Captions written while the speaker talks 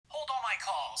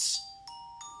balls.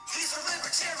 He's a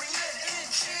libertarian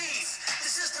in chief.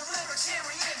 This is the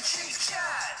libertarian chief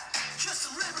chat.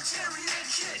 Just a libertarian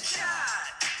chit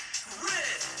chat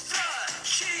with the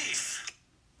chief.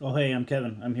 Oh, hey, I'm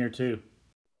Kevin. I'm here too.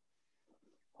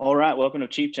 All right, welcome to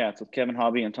Chief Chats with Kevin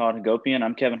Hobby and Todd Hagopian.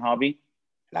 I'm Kevin Hobby.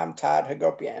 And I'm Todd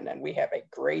Hagopian, and we have a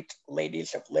great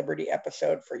Ladies of Liberty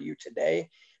episode for you today.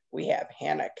 We have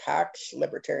Hannah Cox,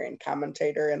 libertarian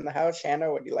commentator, in the house.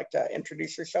 Hannah, would you like to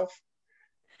introduce yourself?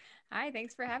 Hi,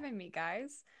 thanks for having me,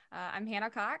 guys. I'm Hannah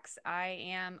Cox. I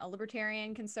am a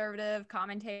libertarian, conservative,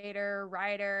 commentator,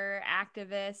 writer,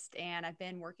 activist, and I've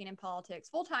been working in politics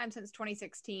full-time since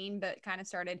 2016, but kind of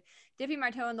started dipping my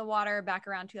toe in the water back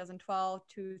around 2012,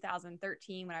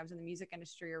 2013 when I was in the music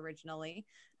industry originally.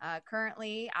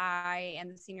 Currently, I am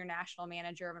the senior national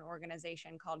manager of an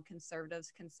organization called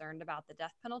Conservatives Concerned About the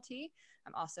Death Penalty.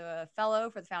 I'm also a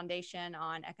fellow for the Foundation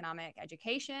on Economic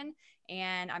Education,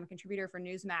 and I'm a contributor for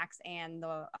Newsmax and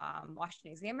the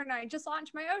Washington Examiner. And I just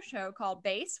launched my own show called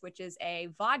Base, which is a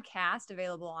vodcast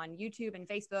available on YouTube and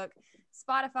Facebook,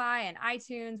 Spotify, and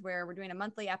iTunes, where we're doing a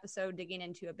monthly episode digging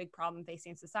into a big problem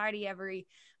facing society every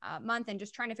month and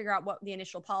just trying to figure out what the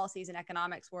initial policies and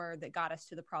economics were that got us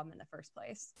to the problem in the first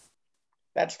place.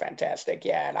 That's fantastic.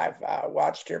 Yeah, and I've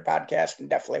watched your podcast and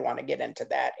definitely want to get into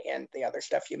that and the other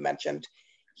stuff you mentioned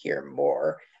here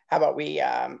more. How about we,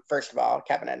 first of all,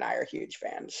 Kevin and I are huge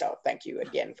fans, so thank you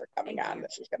again for coming on.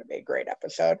 This is going to be a great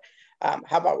episode.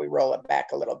 How about we roll it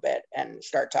back a little bit and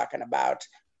start talking about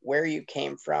where you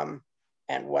came from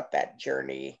and what that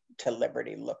journey to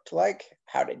liberty looked like?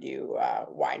 How did you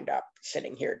wind up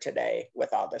sitting here today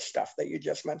with all this stuff that you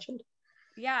just mentioned?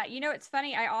 Yeah, it's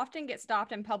funny. I often get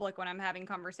stopped in public when I'm having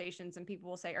conversations and people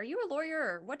will say, "Are you a lawyer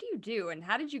or what do you do? And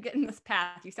how did you get in this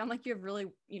path? You sound like you have really,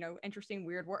 interesting,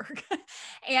 weird work."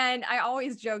 And I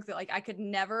always joke that I could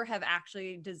never have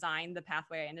actually designed the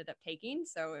pathway I ended up taking.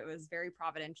 So it was very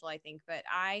providential, I think. But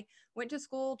I went to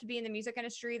school to be in the music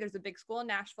industry. There's a big school in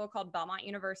Nashville called Belmont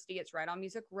University. It's right on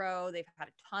Music Row. They've had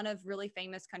a ton of really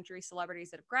famous country celebrities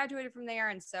that have graduated from there.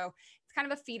 And so it's kind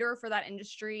of a feeder for that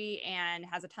industry and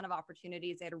has a ton of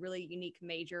opportunities. They had a really unique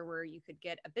major where you could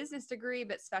get a business degree,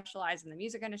 but specialize in the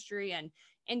music industry and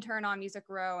intern on Music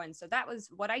Row. And so that was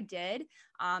what I did.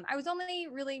 I was only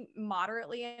really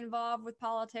moderately involved with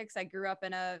politics. I grew up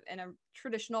in a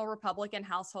traditional Republican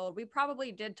household. We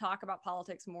probably did talk about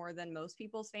politics more than most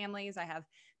people's families. I have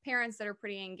parents that are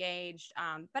pretty engaged,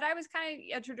 but I was kind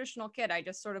of a traditional kid. I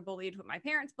just sort of believed what my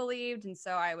parents believed. And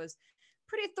so I was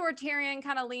pretty authoritarian,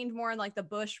 kind of leaned more in the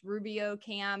Bush Rubio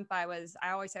camp. I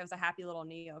always say I was a happy little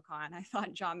neocon. I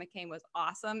thought John McCain was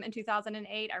awesome in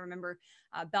 2008. I remember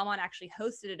Belmont actually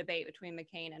hosted a debate between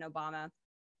McCain and Obama.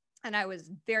 And I was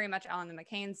very much on the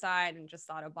McCain side and just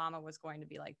thought Obama was going to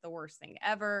be the worst thing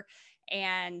ever.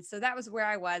 And so that was where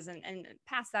I was. And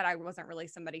past that, I wasn't really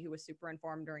somebody who was super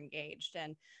informed or engaged.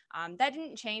 And that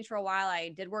didn't change for a while. I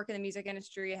did work in the music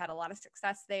industry, had a lot of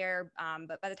success there.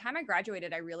 But by the time I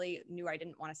graduated, I really knew I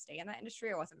didn't want to stay in that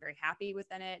industry. I wasn't very happy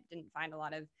within it, didn't find a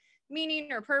lot of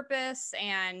meaning or purpose.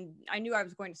 And I knew I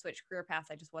was going to switch career paths.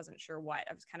 I just wasn't sure what.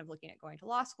 I was kind of looking at going to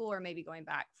law school or maybe going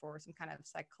back for some kind of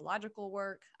psychological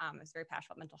work. I was very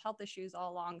passionate about mental health issues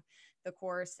all along the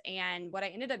course. And what I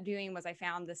ended up doing was I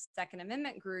found this Second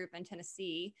Amendment group in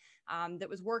Tennessee that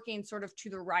was working sort of to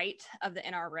the right of the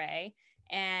NRA.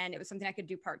 And it was something I could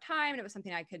do part-time, and it was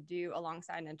something I could do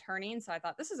alongside an attorney. And so I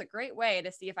thought this is a great way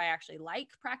to see if I actually like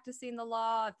practicing the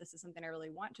law, if this is something I really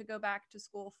want to go back to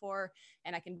school for,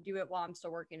 and I can do it while I'm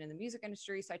still working in the music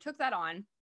industry. So I took that on.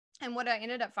 And what I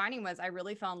ended up finding was I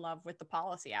really fell in love with the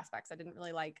policy aspects. I didn't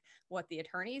really like what the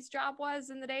attorney's job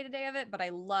was in the day-to-day of it, but I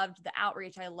loved the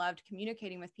outreach. I loved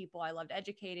communicating with people. I loved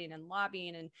educating and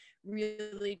lobbying and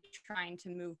really trying to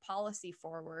move policy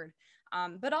forward.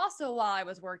 But also while I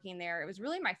was working there, it was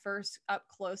really my first up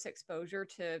close exposure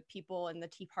to people in the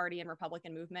Tea Party and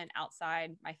Republican movement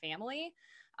outside my family.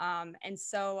 And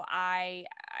so I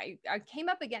came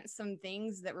up against some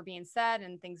things that were being said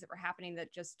and things that were happening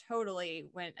that just totally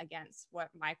went against what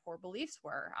my core beliefs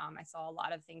were. I saw a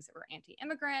lot of things that were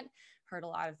anti-immigrant, heard a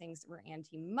lot of things that were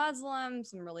anti-Muslim,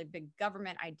 some really big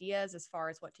government ideas as far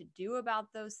as what to do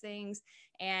about those things.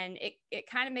 And it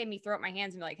kind of made me throw up my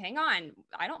hands and be like, hang on,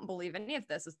 I don't believe any of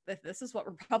this. If this is what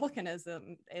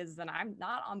republicanism is, then I'm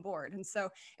not on board. And so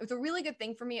it was a really good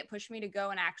thing for me. It pushed me to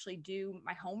go and actually do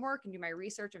my homework and do my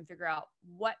research and figure out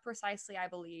what precisely I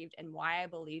believed and why I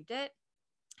believed it.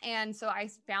 And so I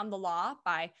found The Law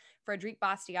by Frédéric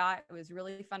Bastiat. It was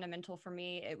really fundamental for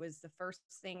me. It was the first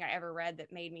thing I ever read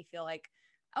that made me feel like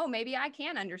oh, maybe I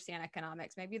can understand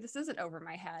economics. Maybe this isn't over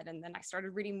my head. And then I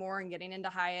started reading more and getting into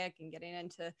Hayek and getting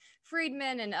into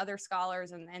Friedman and other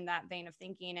scholars and that vein of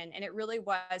thinking. And it really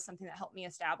was something that helped me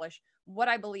establish what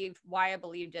I believed, why I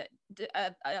believed it,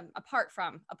 apart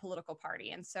from a political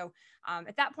party. And so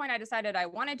at that point, I decided I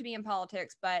wanted to be in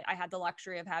politics, but I had the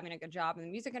luxury of having a good job in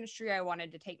the music industry. I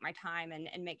wanted to take my time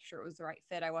and make sure it was the right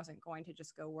fit. I wasn't going to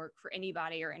just go work for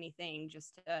anybody or anything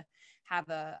just to have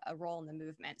a role in the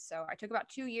movement. So I took about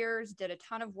 2 years, did a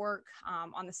ton of work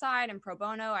on the side and pro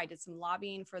bono. I did some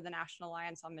lobbying for the National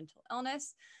Alliance on Mental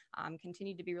Illness,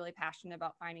 continued to be really passionate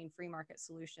about finding free market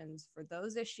solutions for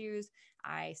those issues.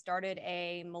 I started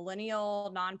a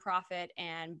millennial nonprofit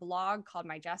and blog called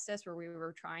My Justice, where we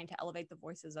were trying to elevate the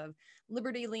voices of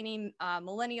liberty-leaning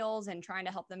millennials and trying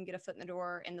to help them get a foot in the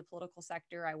door in the political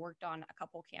sector. I worked on a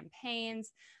couple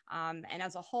campaigns, and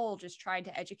as a whole, just tried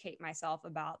to educate myself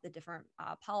about the different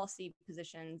policy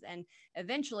positions. And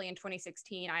eventually in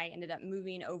 2016, I ended up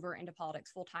moving over into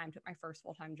politics full-time, took my first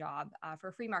full-time job for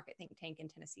a free market think tank in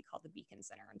Tennessee called the Beacon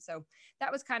Center. And so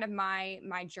that was kind of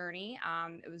my journey.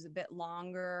 It was a bit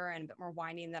longer and a bit more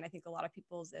winding than I think a lot of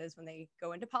people's is when they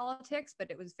go into politics, but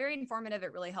it was very informative.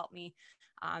 It really helped me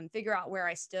figure out where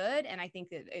I stood. And I think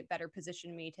that it better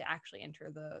positioned me to actually enter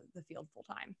the field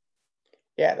full-time.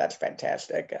 Yeah, that's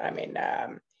fantastic. I mean,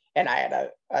 and I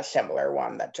had a similar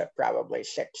one that took probably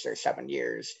 6 or 7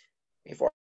 years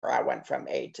before I went from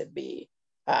A to B.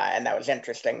 And that was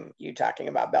interesting, you talking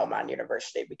about Belmont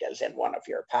University, because in one of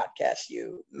your podcasts,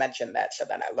 you mentioned that. So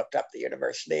then I looked up the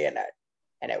university and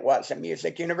it was a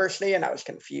music university, and I was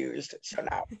confused. So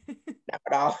now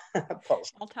it all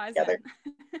pulls All ties together.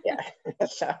 in. Yeah.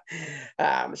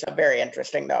 So very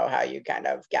interesting, though, how you kind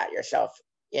of got yourself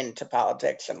into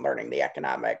politics and learning the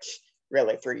economics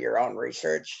really through your own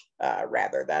research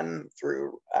rather than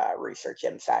through research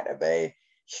inside of a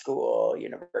school,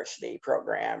 university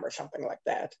program or something like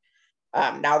that.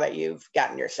 Now that you've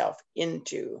gotten yourself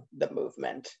into the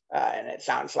movement, and it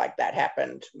sounds like that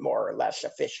happened more or less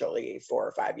officially 4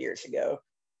 or 5 years ago,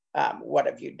 what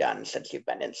have you done since you've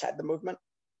been inside the movement?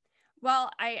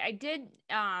 Well, I did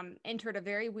enter at a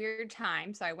very weird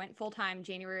time. So I went full time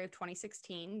January of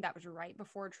 2016. That was right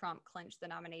before Trump clinched the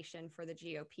nomination for the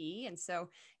GOP, and so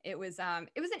it was an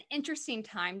interesting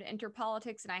time to enter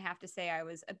politics. And I have to say, I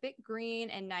was a bit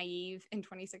green and naive in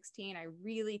 2016. I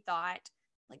really thought,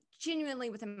 like genuinely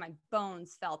within my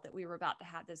bones, felt that we were about to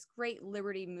have this great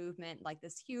liberty movement, like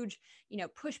this huge,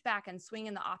 pushback and swing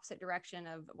in the opposite direction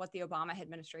of what the Obama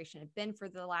administration had been for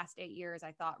the last 8 years.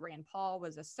 I thought Rand Paul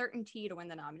was a certainty to win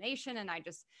the nomination. And I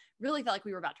just really felt like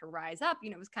we were about to rise up.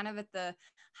 It was kind of at the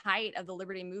height of the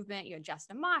liberty movement. You had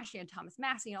Justin Amash, Thomas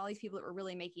Massey, and all these people that were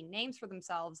really making names for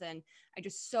themselves. And I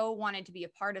just so wanted to be a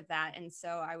part of that. And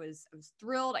so I was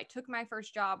thrilled. I took my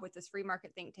first job with this free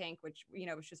market think tank, which,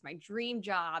 was just my dream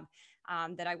job.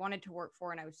 That I wanted to work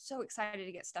for. And I was so excited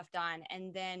to get stuff done.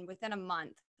 And then within a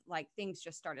month, like things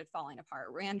just started falling apart.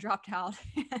 Rand dropped out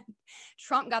and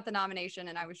Trump got the nomination.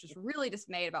 And I was just really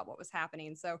dismayed about what was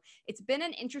happening. So it's been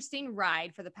an interesting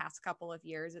ride for the past couple of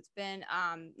years. It's been,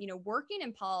 working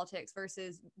in politics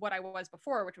versus what I was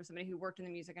before, which was somebody who worked in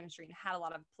the music industry and had a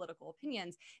lot of political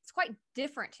opinions. It's quite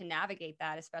different to navigate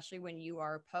that, especially when you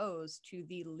are opposed to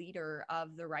the leader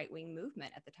of the right-wing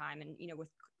movement at the time. And,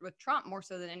 with Trump more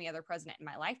so than any other president in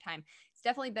my lifetime, it's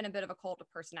definitely been a bit of a cult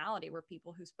of personality where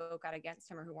people who spoke out against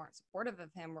him or who weren't supportive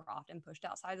of him were often pushed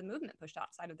outside the movement, pushed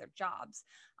outside of their jobs.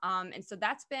 And so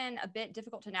that's been a bit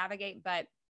difficult to navigate, but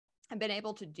I've been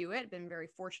able to do it. Been very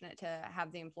fortunate to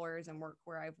have the employers and work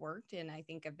where I've worked. And I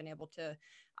think I've been able to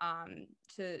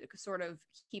sort of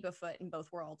keep a foot in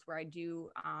both worlds, where I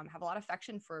do have a lot of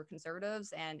affection for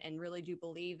conservatives and really do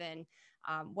believe in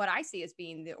what I see as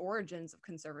being the origins of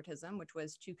conservatism, which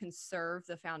was to conserve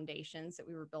the foundations that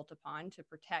we were built upon to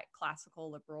protect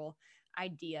classical liberal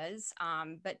ideas.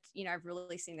 But, I've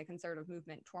really seen the conservative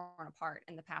movement torn apart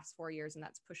in the past 4 years, and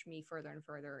that's pushed me further and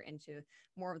further into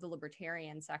more of the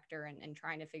libertarian sector and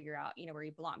trying to figure out, where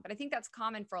you belong. But I think that's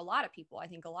common for a lot of people. I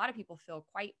think a lot of people feel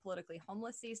quite politically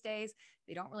homeless these days.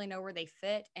 They don't really know where they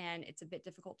fit, and it's a bit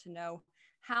difficult to know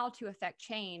how to affect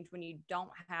change when you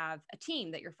don't have a team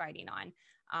that you're fighting on.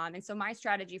 And so my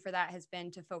strategy for that has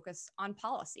been to focus on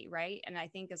policy, right? And I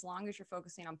think as long as you're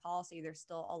focusing on policy, there's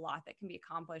still a lot that can be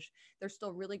accomplished. There's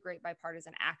still really great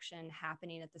bipartisan action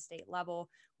happening at the state level.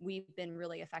 We've been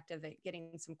really effective at getting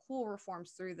some cool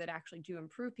reforms through that actually do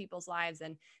improve people's lives,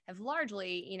 and have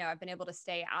largely, I've been able to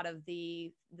stay out of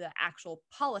the actual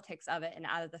politics of it and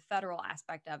out of the federal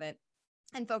aspect of it.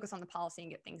 and focus on the policy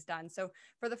and get things done. So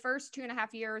for the first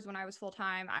 2.5 years when I was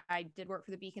full-time, I did work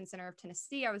for the Beacon Center of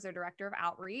Tennessee. I was their director of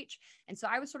outreach. And so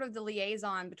I was sort of the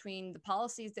liaison between the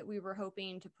policies that we were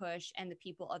hoping to push and the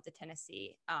people of the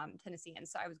Tennesseans.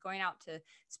 So I was going out to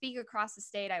speak across the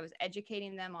state. I was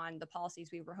educating them on the policies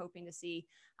we were hoping to see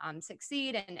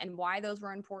succeed and why those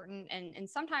were important. And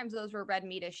sometimes those were red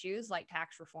meat issues like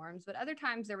tax reforms, but other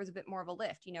times there was a bit more of a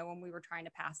lift, when we were trying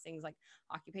to pass things like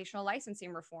occupational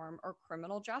licensing reform or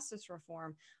criminal justice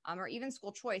reform, or even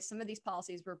school choice. Some of these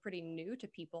policies were pretty new to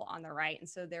people on the right. And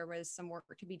so there was some work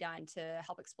to be done to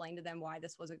help explain to them why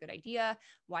this was a good idea,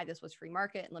 why this was free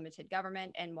market and limited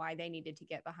government, and why they needed to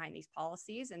get behind these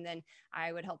policies. And then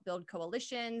I would help build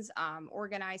coalitions,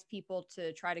 organize people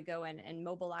to try to go and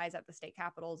mobilize at the state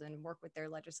capitals and work with their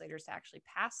legislators to actually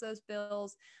pass those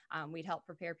bills. We'd help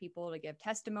prepare people to give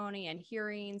testimony and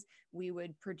hearings. We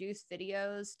would produce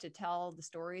videos to tell the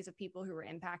stories of people who were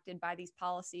impacted by these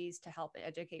policies to help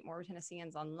educate more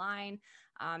Tennesseans online.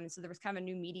 So there was kind of a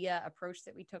new media approach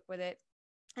that we took with it.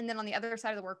 And then on the other side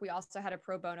of the work, we also had a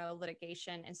pro bono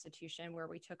litigation institution where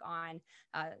we took on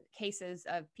cases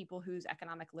of people whose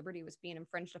economic liberty was being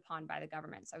infringed upon by the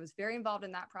government. So I was very involved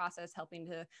in that process, helping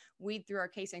to weed through our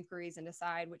case inquiries and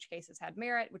decide which cases had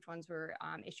merit, which ones were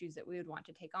issues that we would want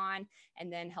to take on,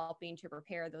 and then helping to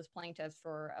prepare those plaintiffs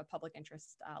for a public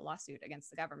interest lawsuit against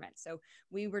the government. So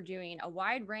we were doing a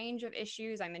wide range of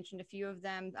issues. I mentioned a few of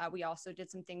them. We also did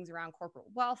some things around corporate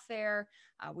welfare.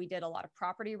 We did a lot of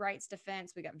property rights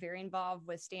defense. We got very involved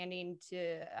with standing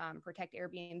to protect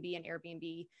Airbnb and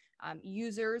Airbnb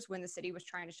users when the city was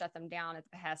trying to shut them down at the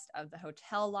behest of the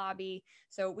hotel lobby.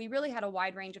 So we really had a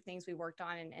wide range of things we worked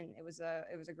on, and it was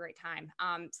a great time.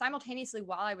 Simultaneously,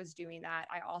 while I was doing that,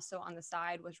 I also on the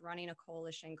side was running a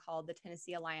coalition called the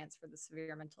Tennessee Alliance for the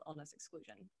Severe Mental Illness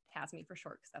Exclusion, TASME for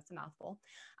short, because that's a mouthful.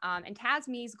 And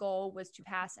TASME's goal was to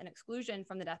pass an exclusion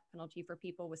from the death penalty for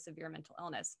people with severe mental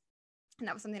illness. And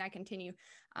that was something I continue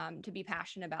to be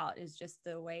passionate about, is just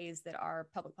the ways that our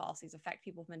public policies affect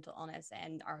people with mental illness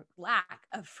and our lack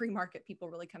of free market people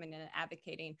really coming in and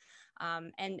advocating.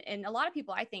 And a lot of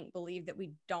people, I think, believe that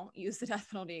we don't use the death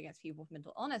penalty against people with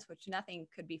mental illness, which nothing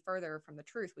could be further from the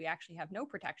truth. We actually have no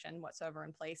protection whatsoever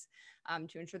in place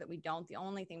to ensure that we don't. The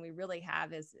only thing we really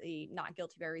have is the not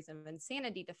guilty by reason of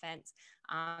insanity defense,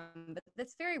 but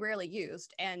that's very rarely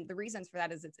used. And the reasons for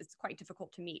that is it's quite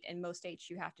difficult to meet. In most states,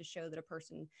 you have to show that a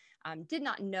person did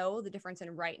not know the difference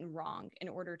in right and wrong in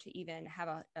order to even have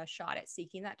a shot at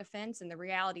seeking that defense. And the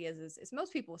reality is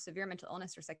most people with severe mental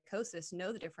illness or psychosis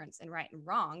know the difference in right and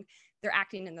wrong. They're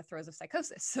acting in the throes of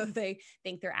psychosis. So they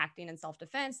think they're acting in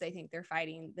self-defense. They think they're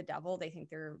fighting the devil. They think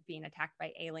they're being attacked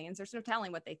by aliens. There's no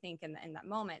telling what they think in that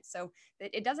moment. So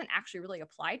it doesn't actually really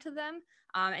apply to them.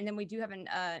 And then we do have an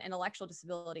intellectual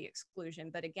disability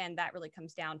exclusion. But again, that really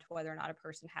comes down to whether or not a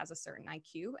person has a certain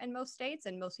IQ in most states.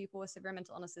 And most people with severe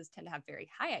mental illnesses tend to have very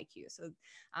high IQ. So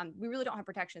we really don't have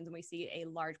protections. And we see a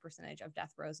large percentage of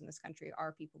death rows in this country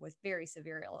are people with very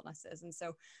severe illnesses. And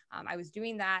so I was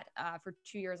doing that for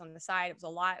 2 years on the side. It was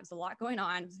a lot going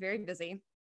on. It was very busy.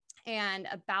 And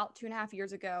about 2.5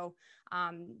 years ago,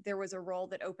 there was a role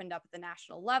that opened up at the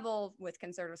national level with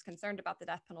conservatives concerned about the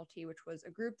death penalty, which was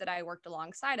a group that I worked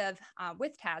alongside of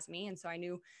with TASME. And so I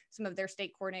knew some of their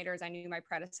state coordinators. I knew my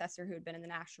predecessor who had been in the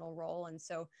national role. And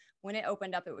so when it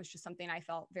opened up, it was just something I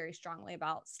felt very strongly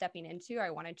about stepping into. I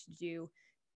wanted to do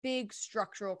big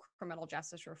structural criminal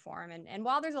justice reform. And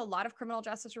while there's a lot of criminal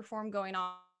justice reform going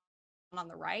on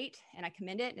the right, and I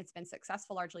commend it, and it's been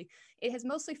successful largely, it has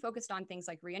mostly focused on things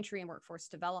like reentry and workforce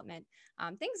development,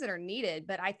 things that are needed,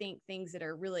 but I think things that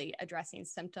are really addressing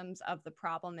symptoms of the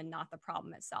problem and not the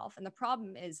problem itself. And the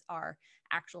problem is our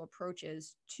actual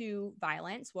approaches to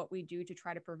violence, what we do to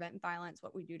try to prevent violence,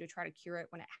 what we do to try to cure it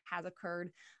when it has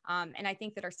occurred. And I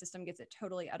think that our system gets it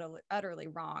totally, utterly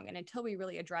wrong. And until we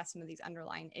really address some of these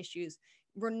underlying issues,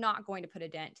 we're not going to put a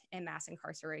dent in mass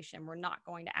incarceration. We're not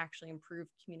going to actually improve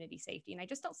community safety. And I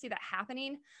just don't see that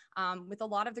happening with a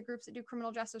lot of the groups that do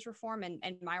criminal justice reform. And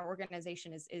my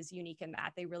organization is unique in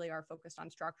that they really are focused on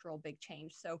structural big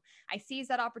change. So I seize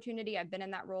that opportunity. I've been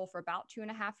in that role for about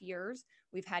 2.5 years.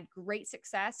 We've had great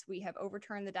success. We have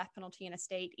overturned the death penalty in a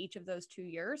state each of those 2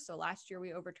 years. So last year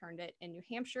we overturned it in New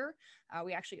Hampshire.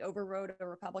 We actually overrode a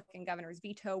Republican governor's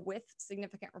veto with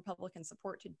significant Republican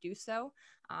support to do so.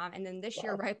 And then this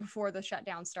year, right before the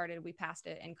shutdown started, we passed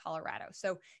it in Colorado.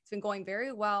 So it's been going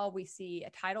very well. We see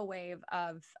a tidal wave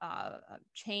of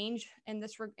change in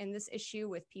this issue,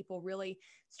 with people really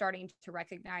starting to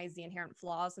recognize the inherent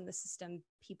flaws in the system,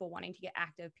 people wanting to get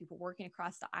active, people working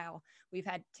across the aisle. We've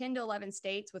had 10 to 11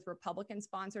 states with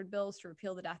Republican-sponsored bills to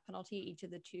repeal the death penalty each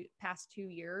of the past 2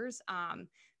 years.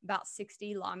 About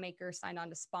 60 lawmakers signed on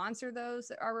to sponsor those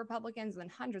that are Republicans, and then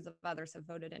hundreds of others have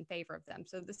voted in favor of them.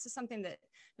 So this is something that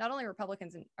not only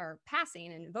Republicans are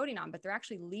passing and voting on, but they're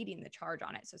actually leading the charge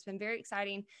on it. So it's been very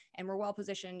exciting, and we're well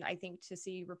positioned, I think, to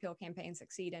see repeal campaigns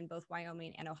succeed in both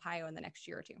Wyoming and Ohio in the next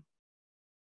year or two.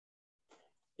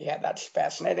 Yeah, that's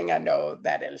fascinating. I know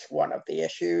that is one of the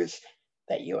issues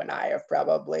that you and I have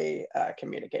probably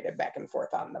communicated back and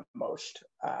forth on the most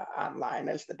online,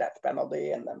 is the death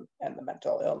penalty and the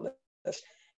mental illness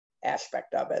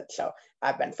aspect of it. So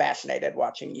I've been fascinated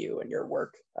watching you and your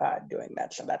work doing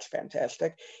that. So that's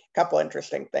fantastic. A couple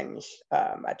interesting things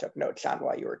I took notes on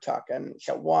while you were talking.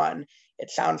 So one,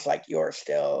 it sounds like you're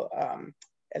still,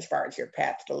 as far as your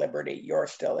path to liberty, you're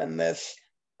still in this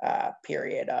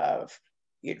period of,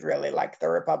 you'd really like the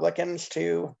Republicans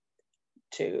to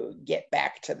get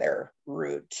back to their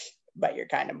roots, but you're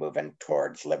kind of moving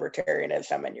towards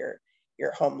libertarianism, and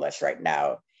you're homeless right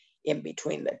now in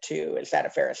between the two. Is that a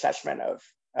fair assessment of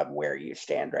where you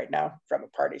stand right now from a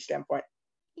party standpoint?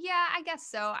 Yeah, I guess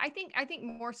so. I think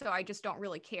more so I just don't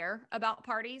really care about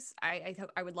parties. I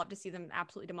would love to see them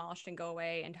absolutely demolished and go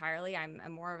away entirely. I'm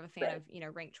more of a fan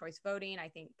of, ranked choice voting. I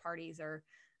think parties are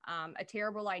a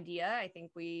terrible idea. I think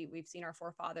we've seen our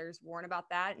forefathers warn about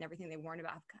that, and everything they warned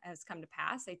about has come to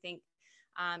pass. I think,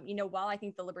 while I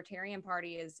think the Libertarian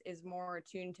Party is more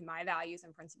attuned to my values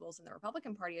and principles than the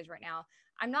Republican Party is right now,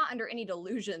 I'm not under any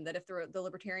delusion that if the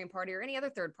Libertarian Party or any other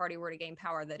third party were to gain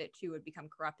power, that it too would become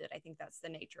corrupted. I think that's the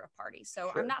nature of parties.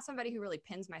 So I'm not somebody who really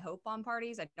pins my hope on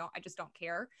parties. I just don't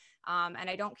care. And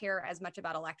I don't care as much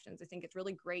about elections. I think it's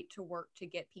really great to work to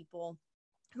get people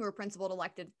who are principled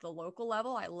elected at the local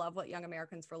level. I love what Young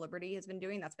Americans for Liberty has been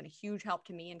doing. That's been a huge help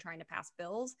to me in trying to pass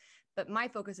bills. But my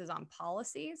focus is on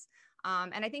policies.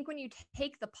 And I think when you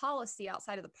take the policy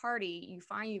outside of the party, you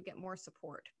find you get more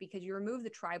support because you remove the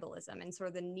tribalism and sort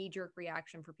of the knee-jerk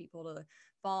reaction for people to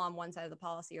fall on one side of the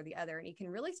policy or the other. And you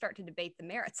can really start to debate the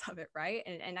merits of it, right?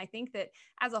 And I think that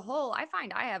as a whole, I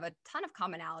find I have a ton of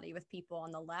commonality with people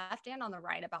on the left and on the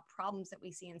right about problems that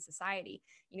we see in society.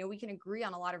 We can agree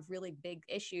on a lot of really big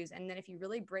issues. And then if you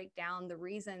really break down the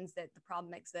reasons that the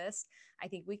problem exists, I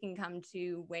think we can come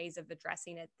to ways of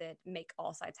addressing it that make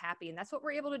all sides happy. And that's what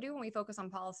we're able to do when we focus on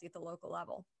policy at the local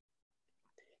level.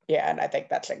 Yeah, and I think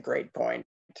that's a great point.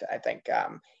 I think,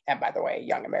 and by the way,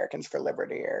 Young Americans for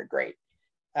Liberty are a great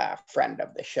friend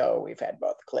of the show. We've had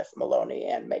both Cliff Maloney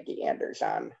and Maggie Anders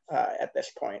on at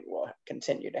this point. We'll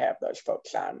continue to have those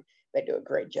folks on. They do a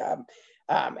great job.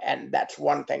 And that's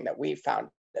one thing that we've found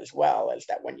as well, is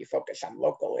that when you focus on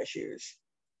local issues,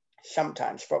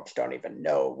 sometimes folks don't even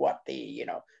know what the,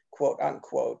 quote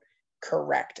unquote,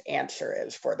 correct answer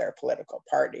is for their political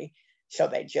party. So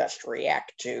they just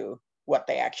react to what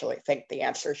they actually think the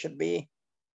answer should be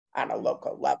on a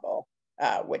local level,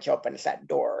 which opens that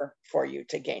door for you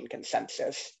to gain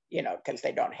consensus, because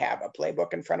they don't have a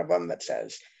playbook in front of them that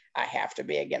says, I have to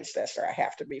be against this or I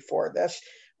have to be for this.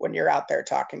 When you're out there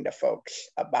talking to folks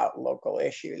about local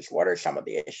issues, what are some of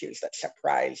the issues that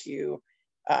surprise you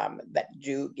that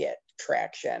do get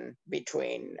traction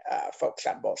between folks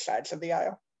on both sides of the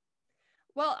aisle?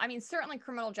 Well, I mean, certainly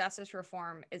criminal justice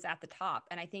reform is at the top.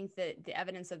 And I think that the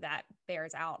evidence of that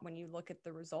bears out when you look at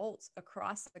the results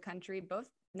across the country, both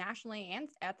nationally and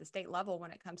at the state level.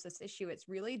 When it comes to this issue, it's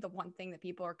really the one thing that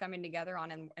people are coming together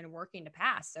on and working to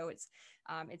pass. So it's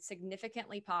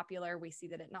significantly popular. We see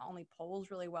that it not only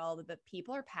polls really well, but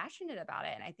people are passionate about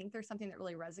it. And I think there's something that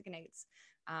really resonates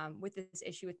with this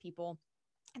issue with people.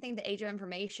 I think the age of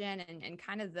information and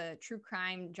kind of the true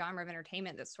crime genre of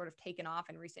entertainment that's sort of taken off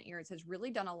in recent years has really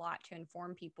done a lot to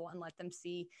inform people and let them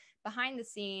see behind the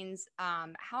scenes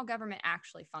how government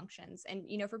actually functions. And,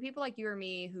 for people like you or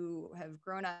me who have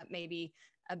grown up maybe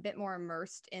a bit more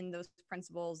immersed in those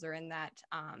principles or in that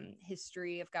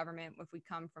history of government, if we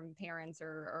come from parents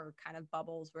or kind of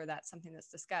bubbles where that's something that's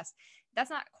discussed, that's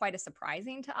not quite as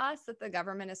surprising to us that the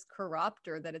government is corrupt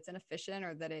or that it's inefficient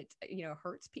or that it,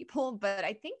 hurts people. But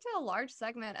I think to a large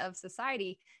segment of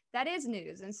society, that is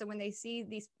news. And so when they see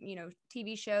these,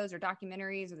 TV shows or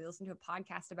documentaries, or they listen to a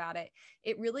podcast about it,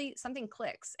 it really, something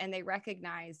clicks and they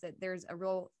recognize that there's a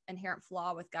real inherent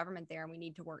flaw with government there and we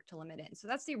need to work to limit it. And so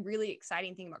that's the really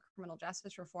exciting thing about criminal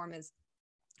justice reform is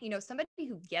somebody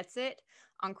who gets it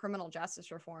on criminal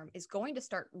justice reform is going to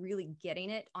start really getting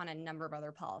it on a number of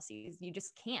other policies. You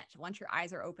just can't. Once your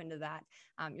eyes are open to that,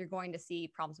 you're going to see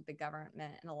problems with big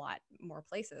government in a lot more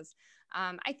places.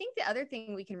 I think the other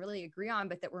thing we can really agree on,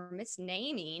 but that we're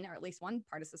misnaming, or at least one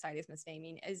part of society is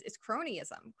misnaming, is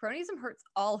cronyism. Cronyism hurts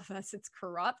all of us. It's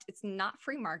corrupt. It's not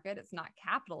free market. It's not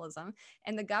capitalism.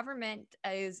 And the government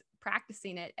is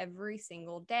practicing it every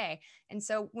single day. And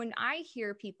so when I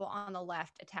hear people on the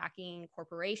left attacking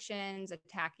corporations,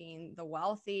 attacking the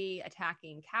wealthy,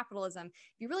 attacking capitalism,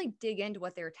 if you really dig into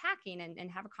what they're attacking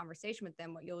and have a conversation with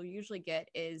them, what you'll usually get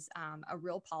is a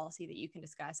real policy that you can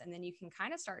discuss. And then you can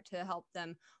kind of start to help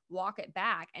them walk it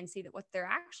back and see that what they're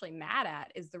actually mad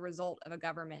at is the result of a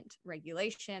government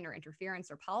regulation or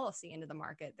interference or policy into the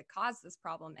market that caused this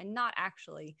problem, and not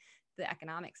actually the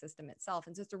economic system itself.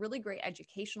 And so it's a really great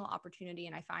educational opportunity.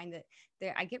 And I find that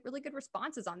I get really good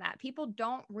responses on that. People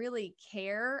don't really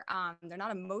care. They're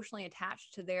not emotionally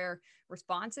attached to their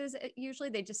responses. Usually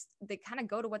they kind of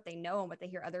go to what they know and what they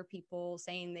hear other people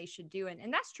saying they should do.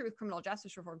 And that's true with criminal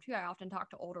justice reform too. I often talk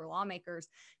to older lawmakers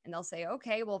and they'll say,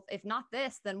 okay, well, if not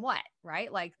this, then what?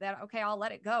 Right? Like that, okay, I'll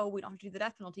let it go. We don't have to do the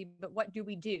death penalty, but what do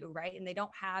we do? Right? And they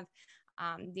don't have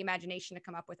the imagination to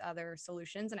come up with other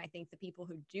solutions. And I think the people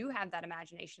who do have that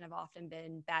imagination have often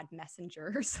been bad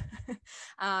messengers.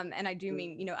 And I do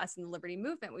mean, us in the liberty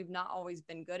movement, we've not always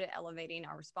been good at elevating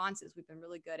our responses. We've been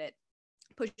really good at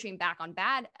pushing back on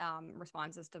bad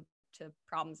responses to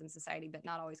problems in society, but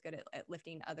not always good at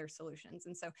lifting other solutions.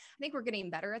 And so I think we're getting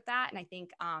better at that. And I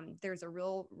think there's a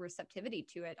real receptivity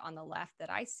to it on the left that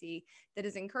I see that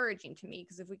is encouraging to me,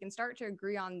 because if we can start to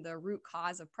agree on the root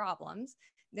cause of problems,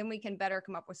 then we can better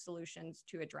come up with solutions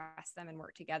to address them and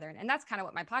work together. And that's kind of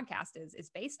what my podcast is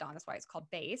based on. That's why it's called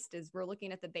Based, is we're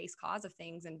looking at the base cause of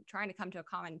things and trying to come to a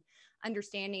common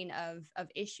understanding of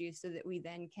issues so that we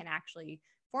then can actually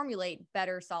formulate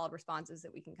better, solid responses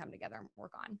that we can come together and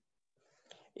work on.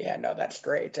 Yeah, no, that's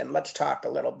great. And let's talk a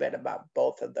little bit about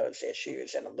both of those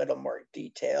issues in a little more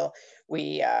detail.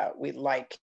 We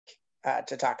like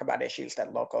to talk about issues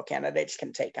that local candidates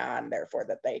can take on, therefore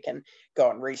that they can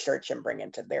go and research and bring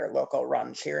into their local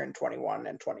runs here in 21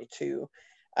 and 22.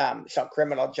 So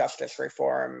criminal justice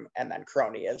reform and then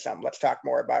cronyism. Let's talk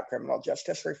more about criminal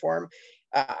justice reform.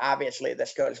 Obviously,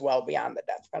 this goes well beyond the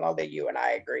death penalty. You and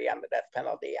I agree on the death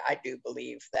penalty. I do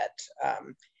believe that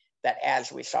that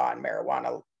as we saw in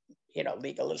marijuana,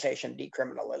 legalization,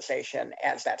 decriminalization,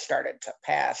 as that started to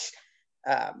pass,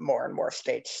 more and more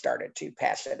states started to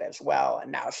pass it as well.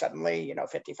 And now suddenly,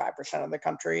 55% of the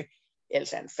country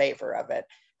is in favor of it.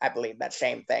 I believe that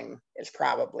same thing is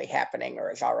probably happening or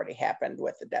has already happened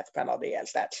with the death penalty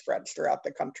as that spreads throughout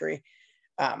the country.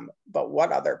 But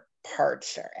what other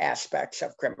parts or aspects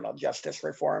of criminal justice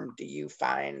reform do you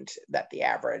find that the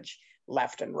average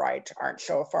left and right aren't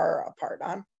so far apart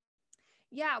on?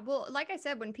 Yeah, well, like I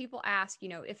said, when people ask,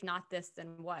 if not this,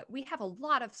 then what? We have a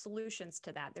lot of solutions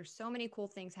to that. There's so many cool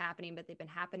things happening, but they've been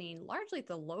happening largely at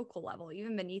the local level,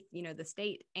 even beneath, the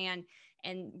state. And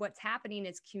what's happening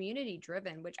is community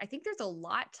driven, which I think there's a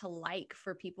lot to like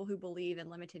for people who believe in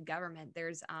limited government.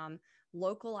 There's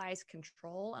localized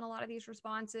control in a lot of these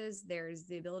responses. There's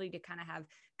the ability to kind of have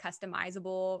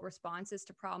customizable responses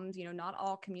to problems. Not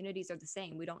all communities are the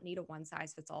same. We don't need a one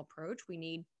size fits all approach. We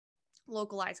need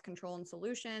localized control and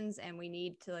solutions, and we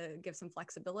need to give some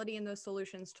flexibility in those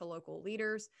solutions to local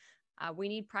leaders. We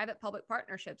need private-public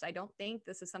partnerships. I don't think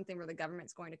this is something where the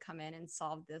government's going to come in and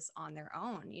solve this on their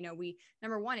own.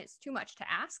 Number one, it's too much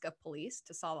to ask of police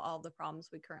to solve all the problems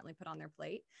we currently put on their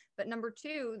plate. But number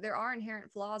two, there are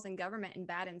inherent flaws in government and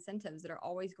bad incentives that are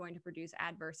always going to produce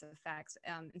adverse effects.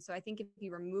 And so I think if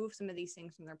you remove some of these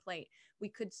things from their plate, we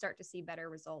could start to see better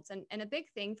results. And a big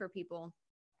thing for people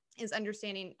is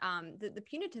understanding the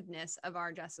punitiveness of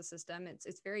our justice system.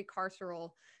 It's very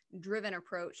carceral driven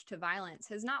approach to violence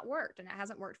has not worked, and it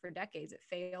hasn't worked for decades. It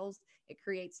fails. It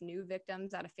creates new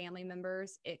victims out of family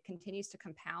members. It continues to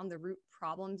compound the root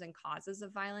problems and causes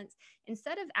of violence.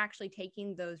 Instead of actually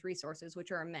taking those resources,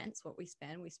 which are immense, what we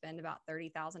spend about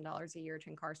 $30,000 a year to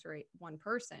incarcerate one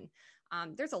person.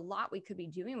 There's a lot we could be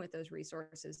doing with those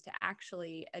resources to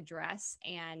actually address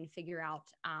and figure out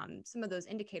some of those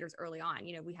indicators early on.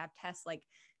 We have tests like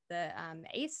the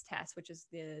ACE test, which is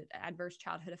the Adverse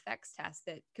Childhood Effects test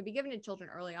that could be given to children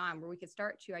early on, where we could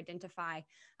start to identify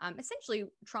essentially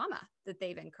trauma that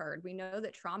they've incurred. We know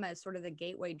that trauma is sort of the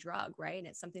gateway drug, right? And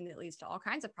it's something that leads to all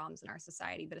kinds of problems in our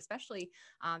society, but especially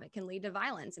it can lead to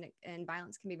violence, and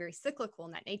violence can be very cyclical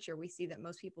in that nature. We see that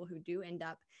most people who do end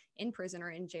up in prison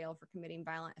or in jail for committing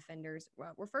violent offenders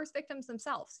were first victims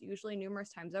themselves, usually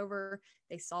numerous times over.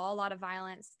 They saw a lot of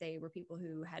violence. They were people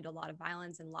who had a lot of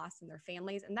violence and loss in their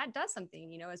families. And that does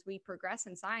something, as we progress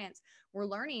in science, we're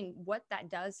learning what that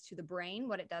does to the brain,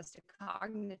 what it does to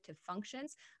cognitive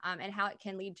functions, and how it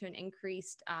can lead to an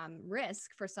increased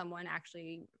risk for someone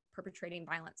actually perpetrating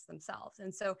violence themselves.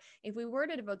 And so if we were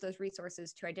to devote those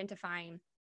resources to identifying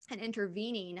and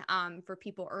intervening for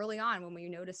people early on when we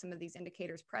notice some of these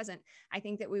indicators present, I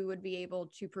think that we would be able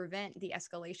to prevent the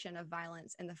escalation of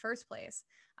violence in the first place.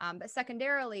 But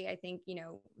secondarily, I think,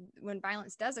 when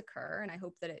violence does occur, and I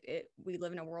hope that we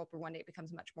live in a world where one day it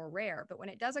becomes much more rare, but when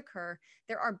it does occur,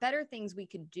 there are better things we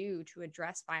could do to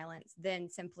address violence than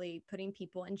simply putting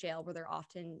people in jail where they're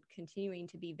often continuing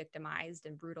to be victimized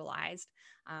and brutalized,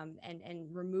 and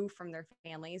removed from their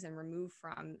families and removed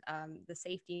from the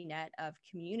safety net of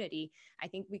community. I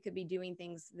think we could be doing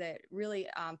things that really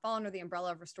fall under the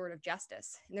umbrella of restorative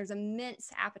justice. And there's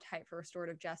immense appetite for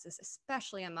restorative justice,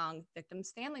 especially among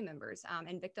victims' family members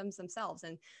and victims themselves.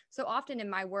 And so often in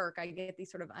my work, I get these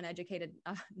sort of uneducated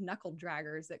knuckle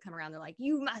draggers that come around. They're like,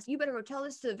 you better go tell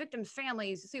this to the victims'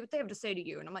 families, see what they have to say to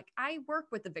you. And I'm like, I work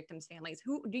with the victims' families.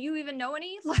 Who do you even know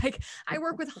any? Like, I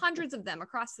work with hundreds of them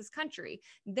across this country.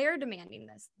 They're demanding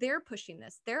this. They're pushing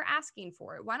this. They're asking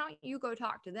for it. Why don't you go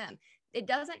talk to them? It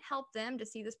doesn't help them to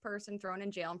see this person thrown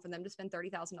in jail and for them to spend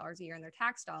 $30,000 a year in their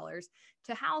tax dollars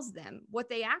to house them. What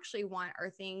they actually want are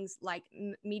things like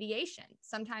mediation.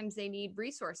 Sometimes they need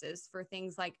resources for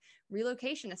things like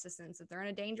relocation assistance. If they're in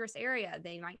a dangerous area,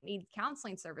 they might need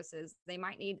counseling services. They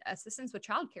might need assistance with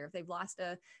childcare if they've lost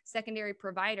a secondary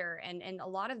provider. And a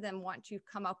lot of them want to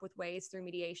come up with ways through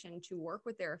mediation to work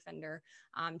with their offender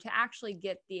to actually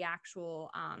get the actual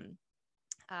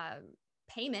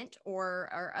payment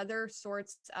or other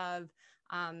sorts of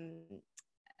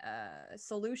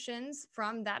solutions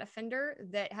from that offender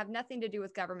that have nothing to do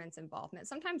with government's involvement.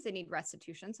 Sometimes they need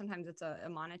restitution. Sometimes it's a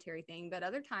monetary thing, but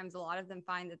other times a lot of them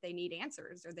find that they need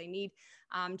answers or they need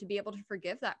to be able to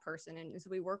forgive that person. And so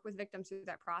we work with victims through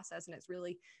that process. And it's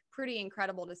really pretty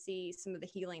incredible to see some of the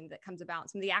healing that comes about,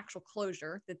 some of the actual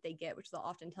closure that they get, which they'll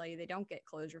often tell you they don't get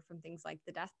closure from things like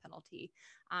the death penalty.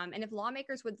 And if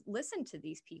lawmakers would listen to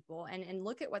these people and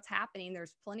look at what's happening,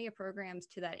 there's plenty of programs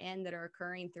to that end that are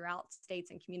occurring throughout states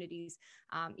and communities,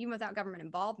 even without government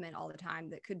involvement all the time,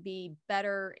 that could be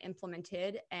better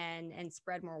implemented and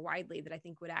spread more widely, that I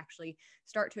think would actually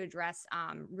start to address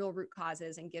real root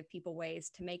causes and give people ways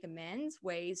to make amends,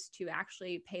 ways to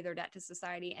actually pay their debt to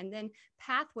society, and then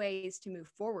pathways to move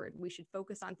forward. We should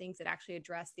focus on things that actually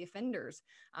address the offender's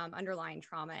underlying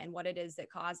trauma and what it is that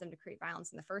caused them to create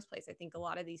violence in the first place. I think a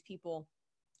lot of these people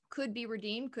could be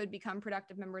redeemed, could become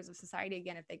productive members of society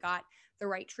again if they got the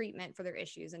right treatment for their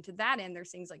issues. And to that end,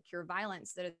 there's things like Cure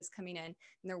Violence that is coming in, and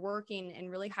they're working in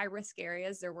really high risk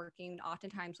areas. They're working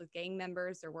oftentimes with gang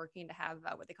members. They're working to have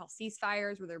what they call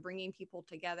ceasefires, where they're bringing people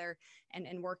together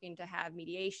and working to have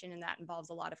mediation. And that involves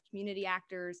a lot of community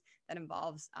actors, that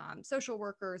involves social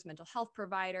workers, mental health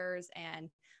providers, and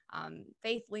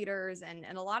faith leaders, and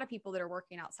a lot of people that are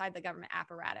working outside the government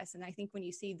apparatus. And I think when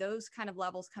you see those kind of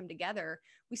levels come together,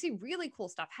 we see really cool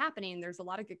stuff happening. There's a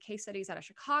lot of good case studies out of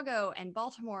Chicago and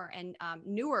Baltimore and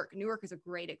Newark. Newark is a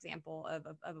great example of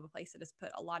a place that has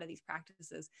put a lot of these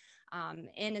practices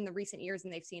in the recent years,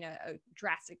 and they've seen a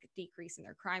drastic decrease in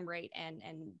their crime rate and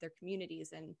their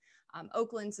communities. And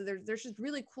Oakland. So there's just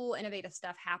really cool, innovative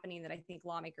stuff happening that I think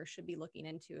lawmakers should be looking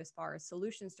into as far as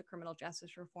solutions to criminal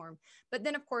justice reform. But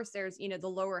then, of course, there's, the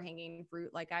lower hanging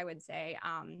fruit, like I would say,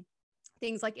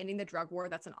 things like ending the drug war.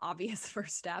 That's an obvious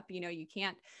first step. You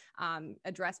can't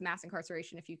address mass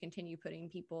incarceration if you continue putting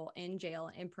people in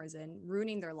jail, in prison,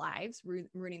 ruining their lives,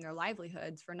 ruining their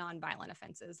livelihoods for nonviolent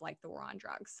offenses like the war on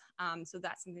drugs. So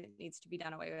that's something that needs to be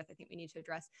done away with. I think we need to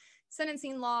address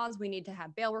sentencing laws. We need to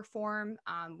have bail reform.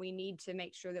 We need to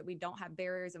make sure that we don't have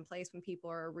barriers in place when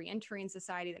people are reentering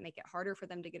society that make it harder for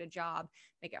them to get a job,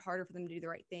 make it harder for them to do the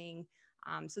right thing.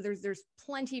 So there's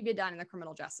plenty to be done in the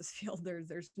criminal justice field.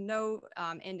 There's no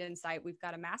end in sight. We've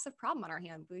got a massive problem on our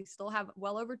hands. We still have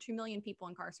well over 2 million people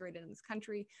incarcerated in this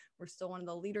country. We're still one of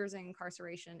the leaders in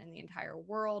incarceration in the entire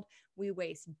world. We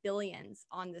waste billions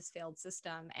on this failed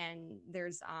system, and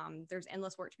there's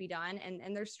endless work to be done.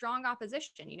 And there's strong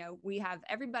opposition. You know, we have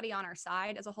everybody on our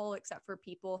side as a whole, except for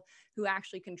people who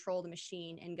actually control the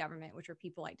machine in government, which are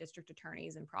people like district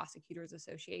attorneys and prosecutors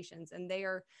associations, and they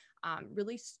are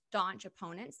really staunch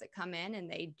opponents that come in and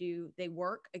they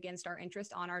work against our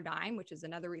interest on our dime, which is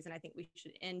another reason I think we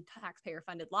should end taxpayer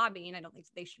funded lobbying. I don't think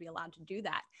they should be allowed to do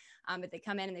that. But they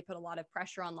come in and they put a lot of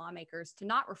pressure on lawmakers to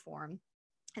not reform,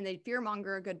 and they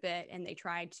fearmonger a good bit, and they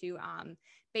try to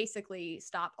basically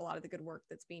stop a lot of the good work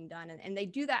that's being done. And they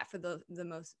do that for the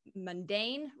most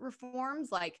mundane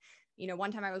reforms. Like, you know,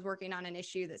 one time I was working on an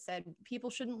issue that said people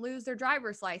shouldn't lose their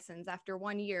driver's license after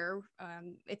 1 year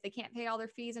if they can't pay all their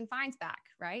fees and fines back,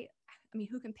 right? I mean,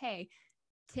 who can pay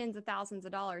tens of thousands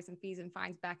of dollars in fees and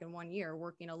fines back in 1 year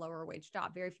working a lower wage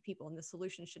job? Very few people. And the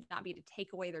solution should not be to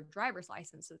take away their driver's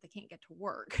license so that they can't get to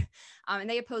work. And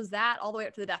they oppose that all the way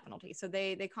up to the death penalty. So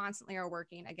they constantly are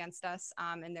working against us,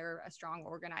 and they're a strong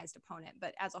organized opponent.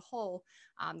 But as a whole,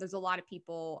 there's a lot of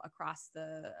people across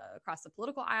the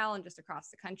political aisle and just across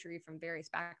the country from various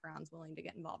backgrounds willing to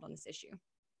get involved on this issue.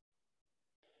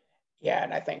 Yeah,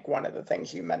 and I think one of the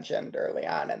things you mentioned early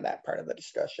on in that part of the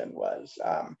discussion was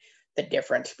the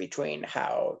difference between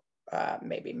how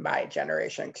maybe my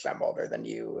generation, because I'm older than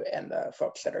you, and the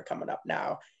folks that are coming up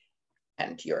now,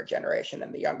 and your generation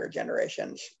and the younger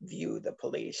generations view the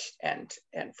police. And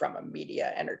from a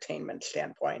media entertainment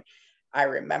standpoint, I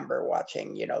remember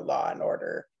watching, you know, Law and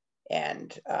Order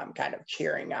and kind of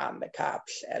cheering on the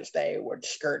cops as they would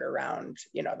skirt around,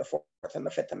 you know, the Fourth and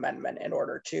the Fifth Amendment in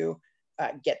order to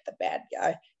get the bad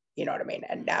guy. You know what I mean?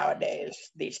 And nowadays,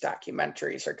 these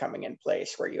documentaries are coming in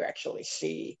place where you actually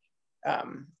see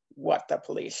what the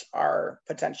police are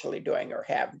potentially doing or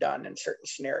have done in certain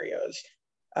scenarios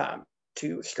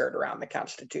to skirt around the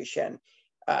Constitution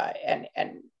and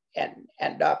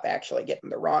end up actually getting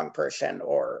the wrong person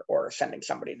or sending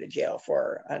somebody to jail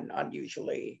for an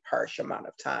unusually harsh amount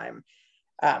of time.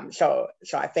 So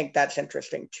I think that's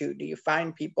interesting too. Do you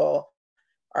find people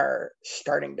are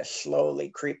starting to slowly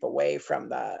creep away from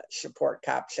the support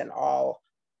cops in all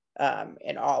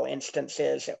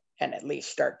instances, and at least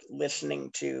start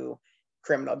listening to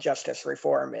criminal justice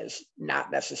reform is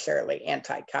not necessarily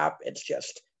anti-cop, it's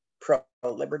just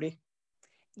pro-liberty?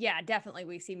 Yeah, definitely.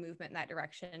 We see movement in that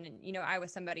direction. And, you know, I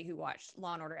was somebody who watched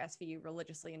Law and Order SVU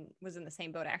religiously and was in the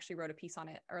same boat. I actually wrote a piece on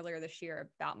it earlier this year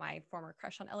about my former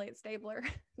crush on Elliot Stabler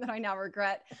that I now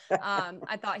regret.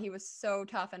 I thought he was so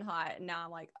tough and hot. And now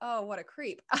I'm like, oh, what a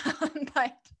creep.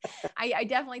 But I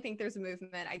definitely think there's a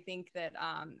movement. I think that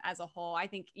as a whole, I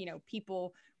think, you know,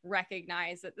 people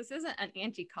recognize that this isn't an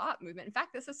anti-cop movement. In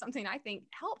fact, this is something I think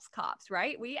helps cops,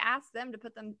 right? We ask them to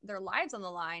put their lives on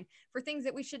the line for things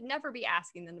that we should never be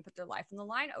asking them to put their life on the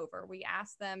line over. We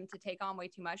ask them to take on way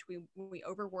too much. We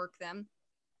overwork them.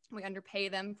 We underpay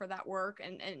them for that work.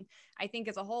 And I think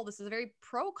as a whole, this is a very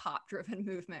pro-cop driven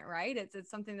movement, right? It's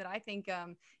something that I think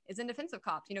is in defense of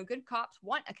cops. You know, good cops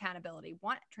want accountability,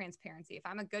 want transparency. If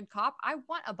I'm a good cop, I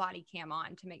want a body cam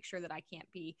on to make sure that I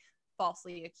can't be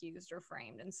falsely accused or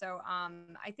framed. And so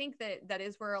I think that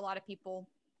is where a lot of people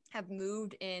have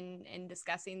moved in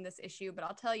discussing this issue. But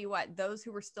I'll tell you what, those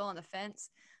who were still on the fence,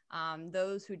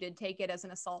 those who did take it as an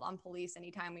assault on police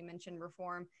anytime we mentioned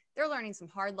reform, they're learning some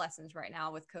hard lessons right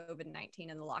now with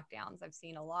COVID-19 and the lockdowns. I've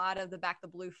seen a lot of the back the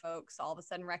blue folks all of a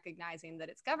sudden recognizing that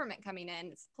it's government coming in,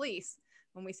 it's police.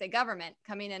 When we say government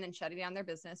coming in and shutting down their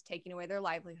business, taking away their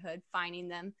livelihood, fining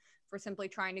them for simply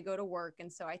trying to go to work.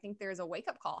 And so I think there's a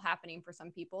wake-up call happening for some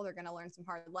people. They're going to learn some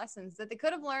hard lessons that they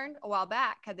could have learned a while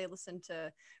back had they listened to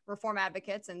reform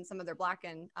advocates and some of their Black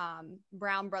and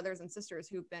brown brothers and sisters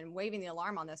who've been waving the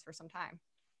alarm on this for some time.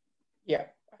 Yeah,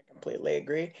 I completely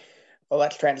agree. Well,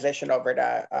 let's transition over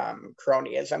to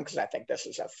cronyism, because I think this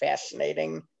is a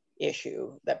fascinating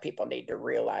issue that people need to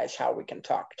realize how we can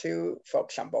talk to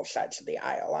folks on both sides of the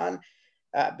aisle on.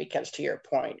 Because to your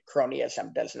point,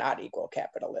 cronyism does not equal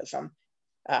capitalism.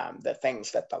 The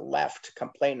things that the left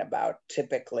complain about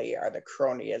typically are the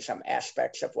cronyism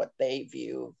aspects of what they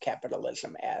view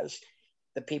capitalism as.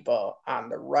 The people on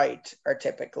the right are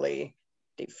typically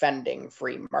defending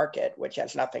free market, which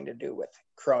has nothing to do with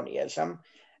cronyism.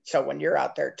 So when you're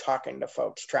out there talking to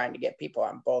folks, trying to get people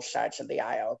on both sides of the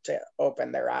aisle to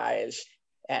open their eyes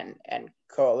and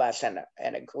coalesce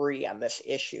and agree on this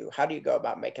issue, how do you go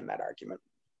about making that argument?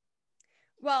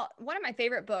 Well, one of my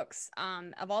favorite books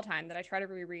of all time that I try to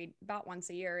reread about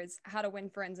once a year is How to Win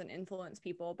Friends and Influence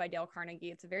People by Dale Carnegie.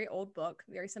 It's a very old book,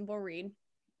 very simple read,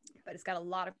 but it's got a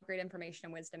lot of great information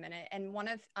and wisdom in it. And one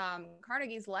of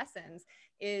Carnegie's lessons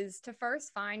is to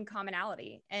first find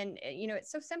commonality. And,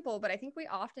 it's so simple, but I think we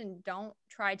often don't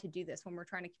try to do this when we're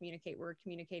trying to communicate. We're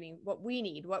communicating what we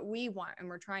need, what we want, and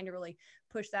we're trying to really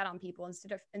push that on people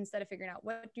instead of figuring out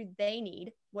what do they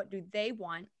need, what do they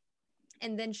want,